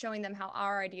 and then showing them how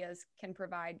our ideas can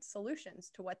provide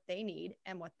solutions to what they need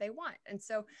and what they want. And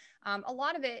so a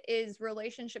lot of it is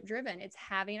relationship driven. It's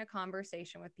having a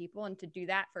conversation with people. And to do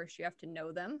that, first, you have to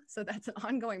know them. So that's an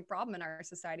ongoing problem in our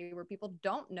society where people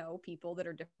don't know people that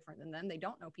are different than them. They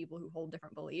don't know people who hold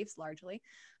different beliefs largely.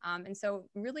 And so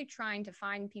really trying to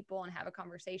find people and have a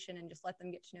conversation and just let them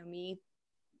get to know me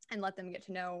and let them get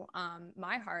to know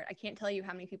my heart. I can't tell you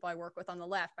how many people I work with on the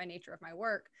left by nature of my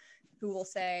work who will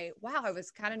say, wow, I was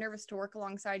kind of nervous to work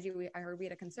alongside you. I heard we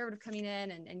had a conservative coming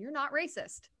in and you're not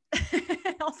racist.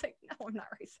 I'll say, no, I'm not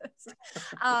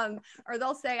racist. Or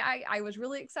they'll say, I was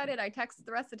really excited. I texted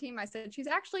the rest of the team. I said, she's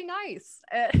actually nice.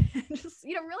 Just,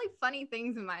 really funny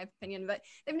things in my opinion, but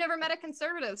they've never met a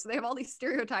conservative. So they have all these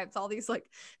stereotypes, all these like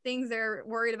things they're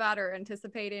worried about or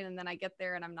anticipating. And then I get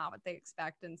there and I'm not what they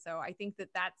expect. And so I think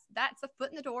that's a foot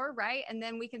in the door, right? And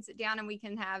then we can sit down and we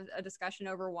can have a discussion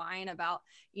over wine about,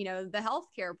 the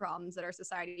healthcare problems that our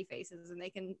society faces. And they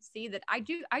can see that I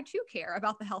too care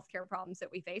about the healthcare problems that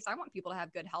we face. I want people to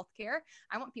have good healthcare.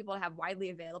 I want people to have widely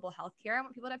available healthcare. I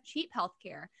want people to have cheap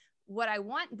healthcare. What I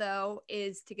want, though,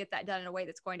 is to get that done in a way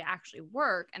that's going to actually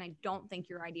work. And I don't think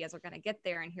your ideas are going to get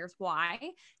there. And here's why.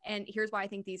 And here's why I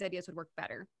think these ideas would work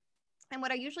better. And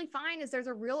what I usually find is there's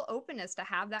a real openness to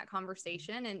have that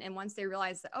conversation. And once they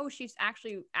realize that, oh, she's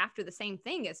actually after the same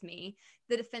thing as me,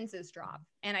 the defenses drop.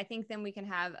 And I think then we can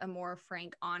have a more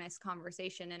frank, honest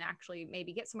conversation and actually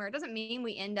maybe get somewhere. It doesn't mean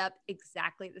we end up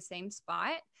exactly at the same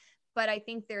spot, but I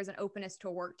think there's an openness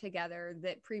to work together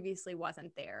that previously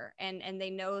wasn't there. And they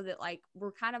know that like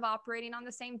we're kind of operating on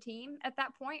the same team at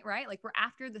that point, right? Like we're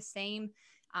after the same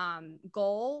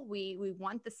goal. We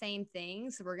want the same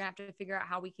things. So we're gonna have to figure out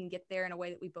how we can get there in a way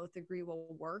that we both agree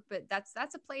will work. But that's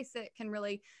a place that can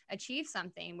really achieve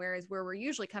something. Whereas where we're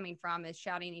usually coming from is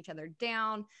shouting each other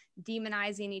down,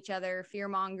 demonizing each other, fear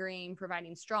mongering,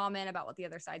 providing straw men about what the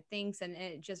other side thinks. And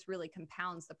it just really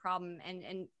compounds the problem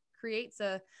and creates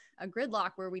a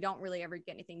gridlock where we don't really ever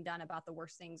get anything done about the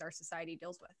worst things our society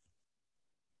deals with.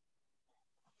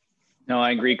 No,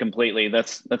 I agree completely.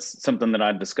 That's something that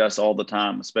I discuss all the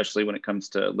time, especially when it comes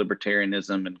to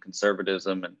libertarianism and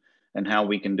conservatism and how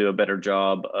we can do a better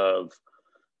job of,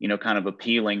 kind of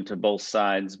appealing to both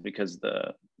sides, because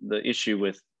the issue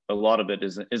with a lot of it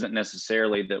isn't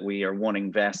necessarily that we are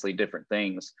wanting vastly different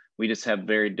things. We just have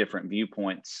very different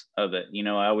viewpoints of it.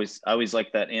 I always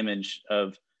like that image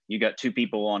of you got two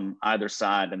people on either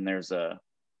side and there's a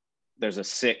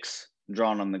 6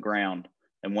 drawn on the ground.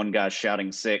 And one guy's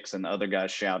shouting 6 and the other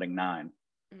guy's shouting 9.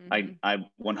 Mm-hmm. I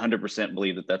 100%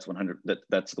 believe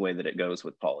that's the way that it goes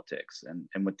with politics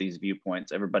and with these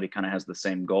viewpoints. Everybody kind of has the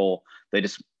same goal. They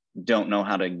just don't know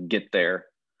how to get there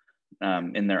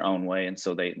in their own way. And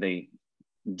so they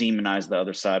demonize the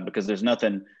other side because there's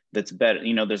nothing that's better.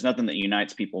 There's nothing that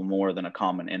unites people more than a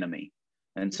common enemy.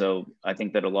 And so I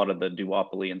think that a lot of the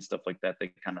duopoly and stuff like that,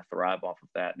 they kind of thrive off of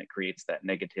that, and it creates that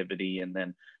negativity. And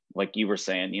then, like you were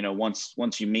saying,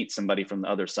 once you meet somebody from the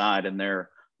other side and they're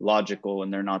logical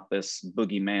and they're not this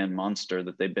boogeyman monster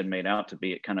that they've been made out to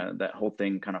be, that whole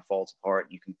thing kind of falls apart.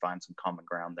 And you can find some common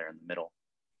ground there in the middle.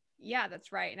 Yeah,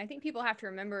 that's right. And I think people have to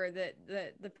remember that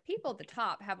the people at the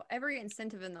top have every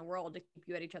incentive in the world to keep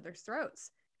you at each other's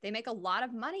throats. They make a lot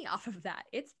of money off of that.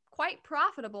 It's quite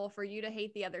profitable for you to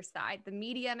hate the other side. The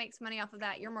media makes money off of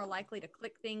that. You're more likely to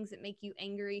click things that make you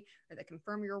angry or that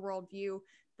confirm your worldview.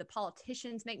 The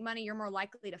politicians make money. You're more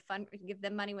likely to give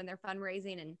them money when they're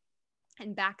fundraising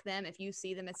and back them if you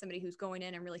see them as somebody who's going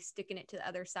in and really sticking it to the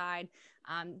other side.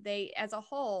 They, as a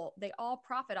whole, they all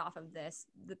profit off of this.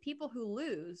 The people who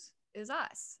lose is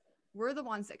us. We're the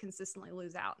ones that consistently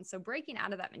lose out. And so breaking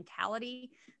out of that mentality,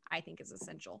 I think, is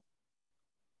essential.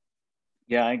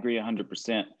 Yeah, I agree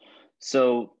 100%.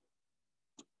 So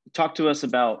talk to us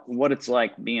about what it's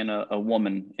like being a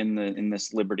woman in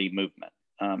this liberty movement,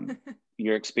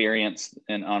 your experience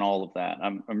and on all of that.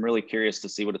 I'm really curious to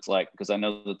see what it's like, because I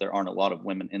know that there aren't a lot of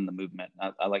women in the movement.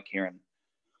 I like hearing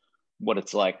what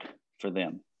it's like for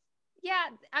them. Yeah,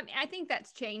 I think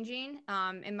that's changing.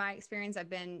 In my experience, I've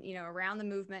been, around the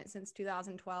movement since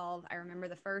 2012. I remember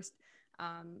the first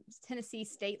Tennessee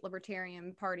State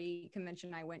Libertarian Party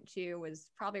convention I went to was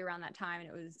probably around that time. And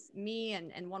it was me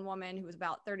and one woman who was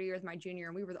about 30 years my junior,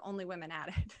 and we were the only women at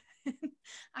it.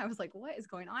 I was like, what is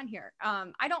going on here?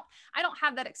 I don't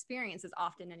have that experience as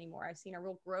often anymore. I've seen a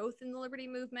real growth in the liberty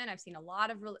movement. I've seen a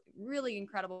lot of really, really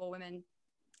incredible women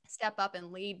step up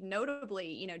and lead.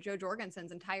 Notably, you know, Jo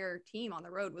Jorgensen's entire team on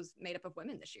the road was made up of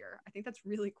women this year. I think that's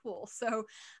really cool. So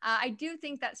I do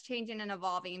think that's changing and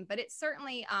evolving, but it's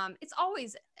certainly, it's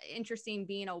always interesting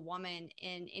being a woman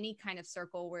in any kind of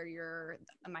circle where you're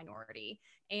a minority.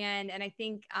 And I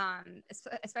think,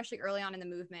 especially early on in the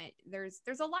movement, there's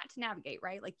a lot to navigate,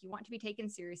 right? Like, you want to be taken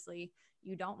seriously.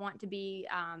 You don't want to be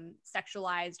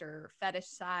sexualized or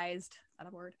fetishized, is that a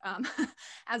word,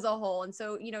 as a whole. And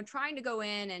so, you know, trying to go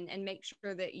in and make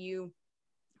sure that you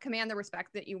command the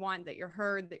respect that you want, that you're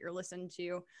heard, that you're listened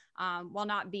to, while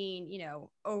not being, you know,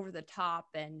 over the top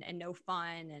and no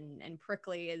fun and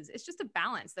prickly it's just a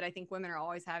balance that I think women are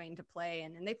always having to play.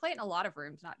 And they play it in a lot of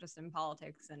rooms, not just in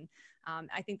politics. And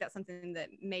I think that's something that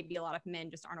maybe a lot of men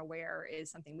just aren't aware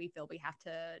is something we feel we have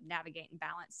to navigate and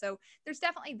balance. So there's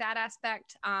definitely that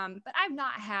aspect. But I've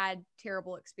not had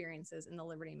terrible experiences in the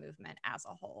liberty movement as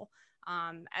a whole.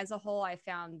 As a whole, I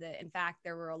found that, in fact,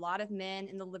 there were a lot of men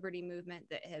in the liberty movement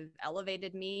that have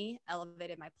elevated me,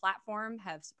 elevated my platform,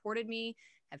 have supported me,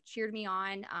 have cheered me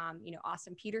on. You know,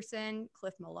 Austin Peterson,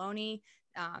 Cliff Maloney,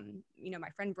 you know, my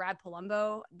friend Brad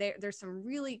Palumbo. There's some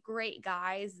really great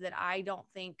guys that I don't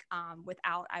think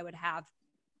without I would have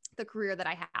the career that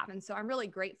I have. And so I'm really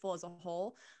grateful as a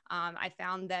whole. I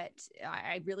found that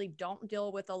I really don't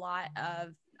deal with a lot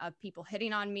of people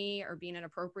hitting on me or being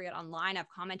inappropriate online. I've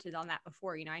commented on that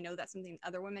before. You know, I know that's something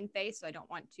other women face, so I don't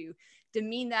want to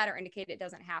demean that or indicate it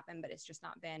doesn't happen, but it's just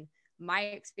not been my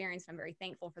experience. I'm very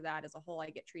thankful for that. As a whole, I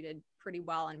get treated pretty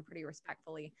well and pretty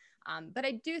respectfully. But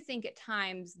I do think at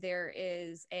times there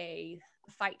is a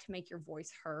fight to make your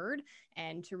voice heard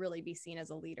and to really be seen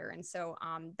as a leader. And so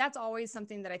that's always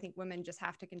something that I think women just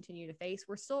have to continue to face.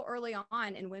 We're still early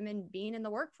on in women being in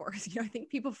the workforce. You know, I think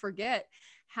people forget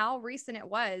how recent it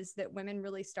was that women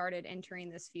really started entering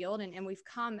this field. And we've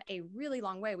come a really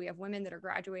long way. We have women that are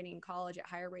graduating college at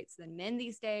higher rates than men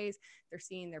these days. They're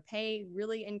seeing their pay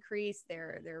really increase.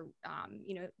 They're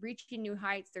you know, reaching new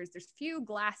heights. There's few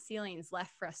glass ceilings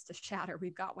left for us to shatter.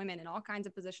 We've got women in all kinds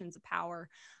of positions of power.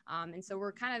 And so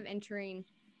we're kind of entering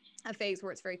a phase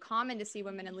where it's very common to see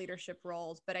women in leadership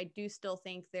roles, but I do still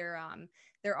think there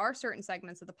are certain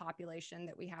segments of the population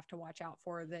that we have to watch out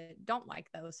for that don't like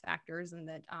those factors, and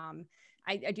that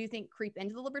I do think creep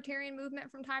into the libertarian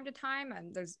movement from time to time.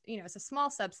 And there's, you know, it's a small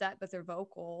subset, but they're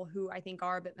vocal, who I think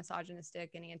are a bit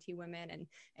misogynistic and anti-women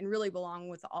and really belong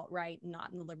with the alt-right,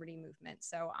 not in the liberty movement.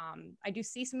 So I do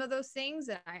see some of those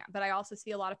things, but I also see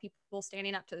a lot of people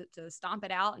standing up to stomp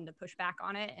it out and to push back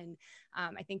on it. And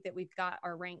I think that we've got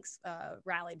our ranks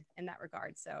rallied in that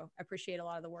regard. So I appreciate a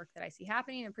lot of the work that I see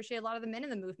happening. I appreciate a lot of the men in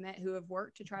the movement who have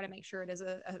worked to try to make sure it is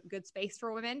a good space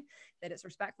for women, that it's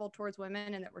respectful towards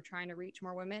women, and that we're trying to reach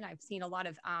more women. I've seen a lot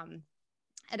of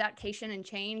adaptation and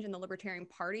change in the Libertarian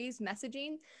Party's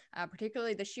messaging,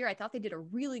 particularly this year. I thought they did a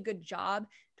really good job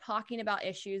talking about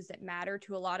issues that matter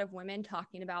to a lot of women,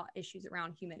 talking about issues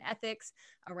around human ethics,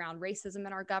 around racism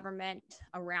in our government,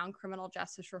 around criminal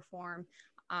justice reform,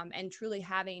 and truly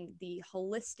having the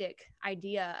holistic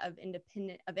idea of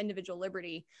individual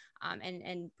liberty,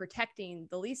 and protecting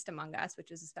the least among us,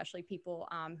 which is especially people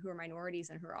who are minorities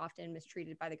and who are often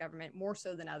mistreated by the government more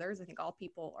so than others. I think all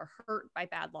people are hurt by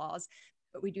bad laws,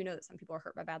 but we do know that some people are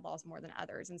hurt by bad laws more than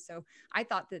others. And so I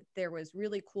thought that there was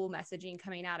really cool messaging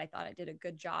coming out. I thought it did a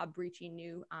good job reaching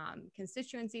new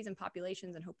constituencies and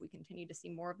populations, and hope we continue to see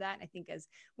more of that. And I think as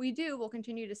we do, we'll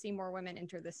continue to see more women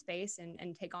enter this space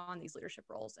and take on these leadership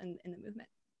roles in the movement.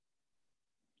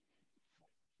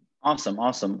 Awesome.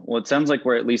 Well, it sounds like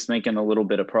we're at least making a little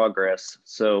bit of progress.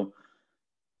 So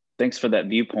thanks for that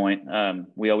viewpoint.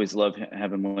 We always love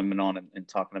having women on and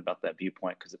talking about that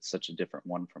viewpoint, because it's such a different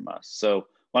one from us. So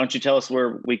why don't you tell us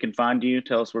where we can find you?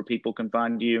 Tell us where people can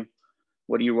find you.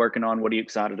 What are you working on? What are you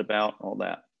excited about? All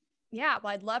that. Yeah,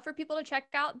 well, I'd love for people to check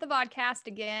out the podcast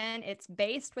again. It's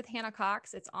Based with Hannah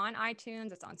Cox. It's on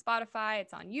iTunes, it's on Spotify,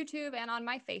 it's on YouTube, and on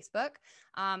my Facebook.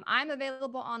 I'm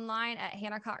available online at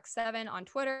Hannah Cox 7 on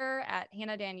Twitter, at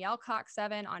Hannah Danielle Cox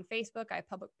 7 on Facebook. I have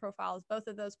public profiles both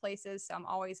of those places, so I'm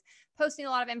always posting a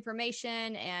lot of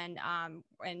information and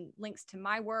links to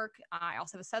my work. I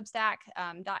also have a Substack,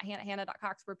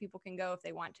 hannah.cox, where people can go if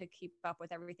they want to keep up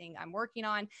with everything I'm working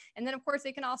on. And then, of course,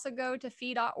 they can also go to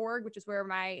fee.org, which is where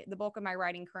the bulk of my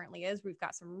writing currently is. We've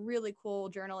got some really cool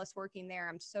journalists working there.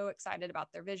 I'm so excited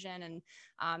about their vision. And,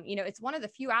 it's one of the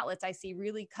few outlets I see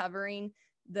really covering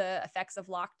the effects of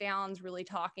lockdowns, really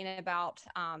talking about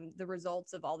the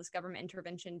results of all this government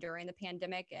intervention during the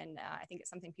pandemic. And I think it's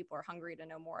something people are hungry to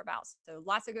know more about. So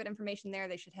lots of good information there.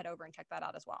 They should head over and check that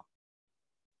out as well.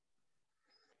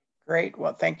 Great.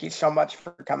 Well, thank you so much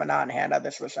for coming on, Hannah.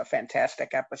 This was a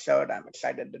fantastic episode. I'm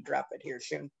excited to drop it here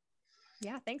soon.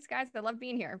 Yeah, thanks, guys. I love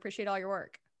being here. Appreciate all your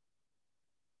work.